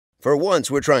For once,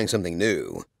 we're trying something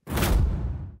new.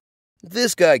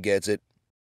 This guy gets it.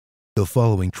 The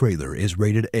following trailer is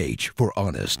rated H for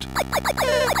honest.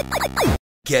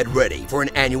 Get ready for an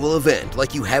annual event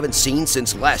like you haven't seen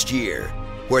since last year,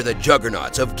 where the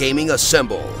juggernauts of gaming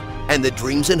assemble and the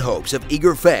dreams and hopes of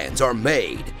eager fans are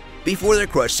made before they're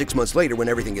crushed 6 months later when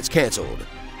everything gets canceled.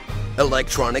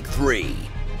 Electronic 3.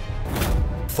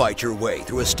 Fight your way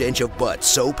through a stench of butts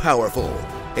so powerful,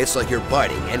 it's like you're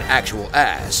biting an actual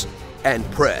ass, and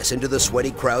press into the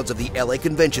sweaty crowds of the LA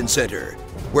Convention Center,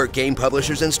 where game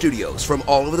publishers and studios from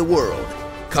all over the world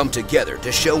come together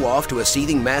to show off to a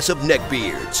seething mass of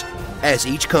neckbeards, as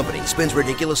each company spends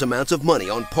ridiculous amounts of money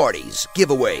on parties,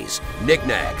 giveaways,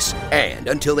 knickknacks, and,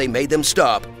 until they made them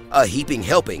stop, a heaping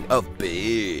helping of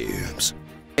bibs.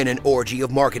 In an orgy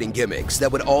of marketing gimmicks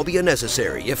that would all be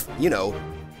unnecessary if,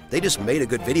 they just made a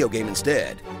good video game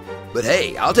instead. But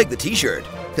hey, I'll take the t-shirt.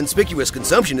 Conspicuous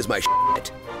consumption is my shit.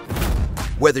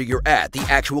 Whether you're at the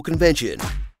actual convention,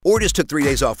 or just took 3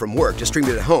 days off from work to stream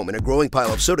it at home in a growing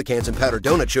pile of soda cans and powdered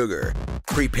donut sugar,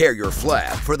 prepare your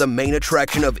flab for the main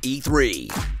attraction of E3,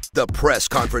 the press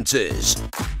conferences,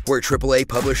 where AAA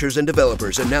publishers and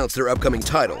developers announce their upcoming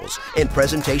titles in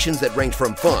presentations that range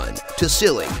from fun to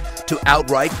silly to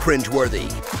outright cringeworthy,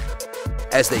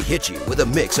 as they hit you with a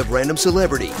mix of random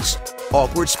celebrities,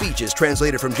 awkward speeches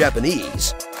translated from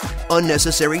Japanese,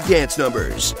 unnecessary dance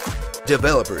numbers,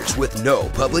 developers with no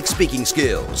public speaking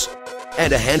skills,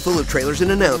 and a handful of trailers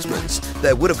and announcements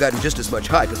that would have gotten just as much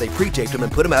hype if they pre-taped them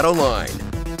and put them out online.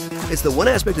 It's the one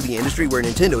aspect of the industry where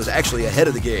Nintendo is actually ahead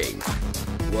of the game.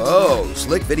 Whoa,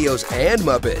 slick videos and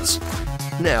Muppets.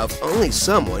 Now, if only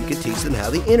someone could teach them how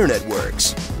the internet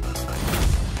works.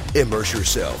 Immerse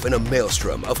yourself in a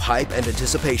maelstrom of hype and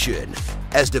anticipation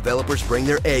as developers bring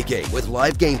their A game with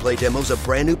live gameplay demos of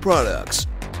brand new products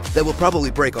that will probably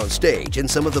break on stage in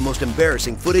some of the most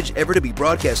embarrassing footage ever to be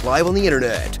broadcast live on the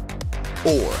internet.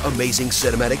 Or amazing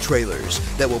cinematic trailers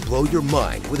that will blow your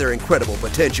mind with their incredible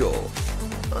potential,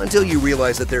 until you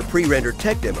realize that they're pre-rendered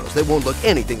tech demos that won't look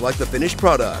anything like the finished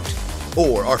product,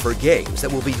 or are for games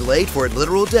that will be delayed for a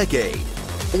literal decade,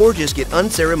 or just get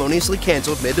unceremoniously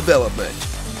canceled mid-development.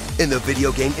 In the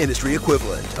video game industry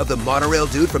equivalent of the monorail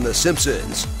dude from The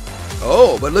Simpsons.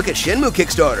 Oh, but look at Shenmue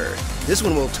Kickstarter. This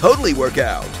one will totally work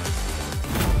out.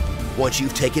 Once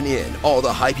you've taken in all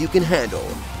the hype you can handle,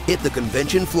 hit the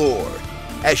convention floor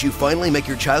as you finally make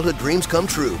your childhood dreams come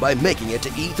true by making it to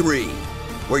E3,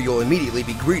 where you'll immediately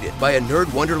be greeted by a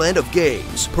nerd wonderland of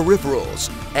games,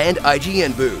 peripherals, and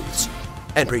IGN booths,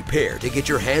 and prepare to get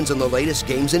your hands on the latest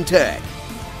games and tech.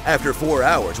 After 4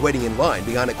 hours waiting in line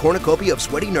behind a cornucopia of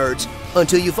sweaty nerds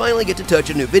until you finally get to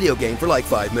touch a new video game for like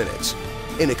 5 minutes,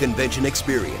 in a convention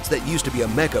experience that used to be a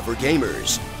mecca for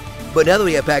gamers. But now that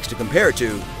we have packs to compare it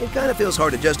to, it kind of feels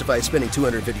hard to justify spending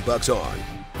 $250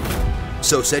 on.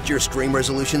 So set your stream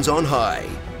resolutions on high,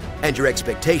 and your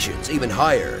expectations even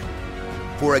higher,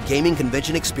 for a gaming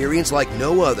convention experience like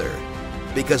no other.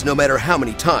 Because no matter how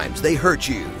many times they hurt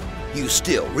you, you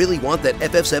still really want that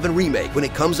FF7 remake when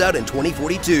it comes out in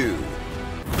 2042.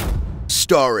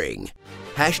 Starring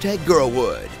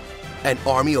 #Girlwood, an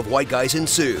army of white guys in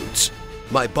suits.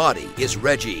 My body is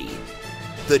Reggie.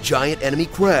 The giant enemy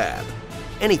crab.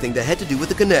 Anything that had to do with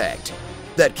the Kinect.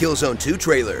 That Killzone 2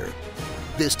 trailer.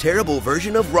 This terrible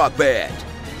version of Rock Band.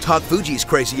 Tak Fuji's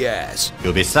crazy ass.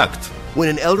 You'll be sucked. When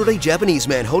an elderly Japanese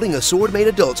man holding a sword made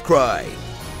adults cry.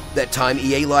 That time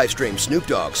EA livestreamed Snoop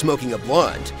Dogg smoking a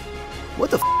blunt. What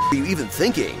the f are you even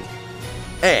thinking?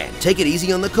 And take it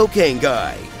easy on the cocaine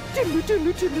guy.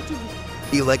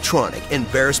 Electronic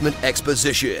embarrassment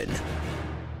exposition.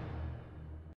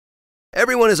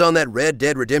 Everyone is on that Red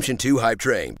Dead Redemption 2 hype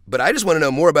train, but I just want to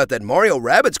know more about that Mario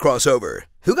Rabbids crossover.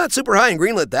 Who got super high and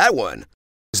greenlit that one?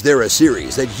 Is there a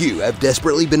series that you have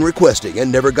desperately been requesting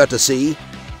and never got to see?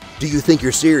 Do you think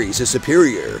your series is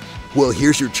superior? Well,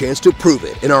 here's your chance to prove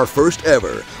it in our first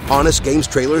ever Honest Games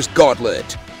Trailers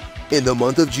Gauntlet. In the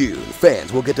month of June,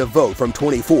 fans will get to vote from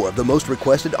 24 of the most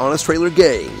requested Honest Trailer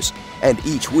games, and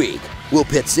each week, we'll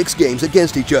pit 6 games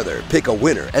against each other, pick a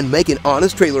winner, and make an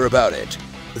honest trailer about it.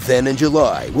 Then in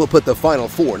July, we'll put the final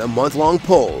 4 in a month-long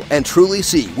poll and truly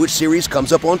see which series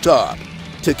comes up on top.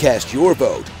 To cast your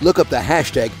vote, look up the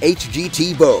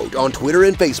 #HGTVote on Twitter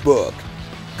and Facebook.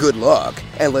 Good luck,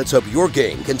 and let's hope your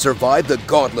game can survive the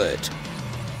gauntlet.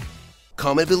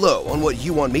 Comment below on what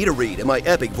you want me to read in my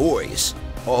epic voice.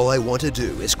 All I want to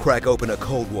do is crack open a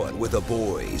cold one with the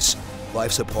boys.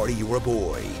 Life's a party, you're a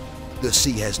boy. The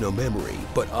sea has no memory,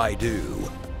 but I do.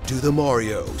 Do the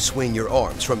Mario, swing your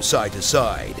arms from side to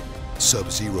side.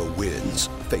 Sub-Zero wins,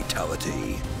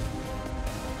 fatality.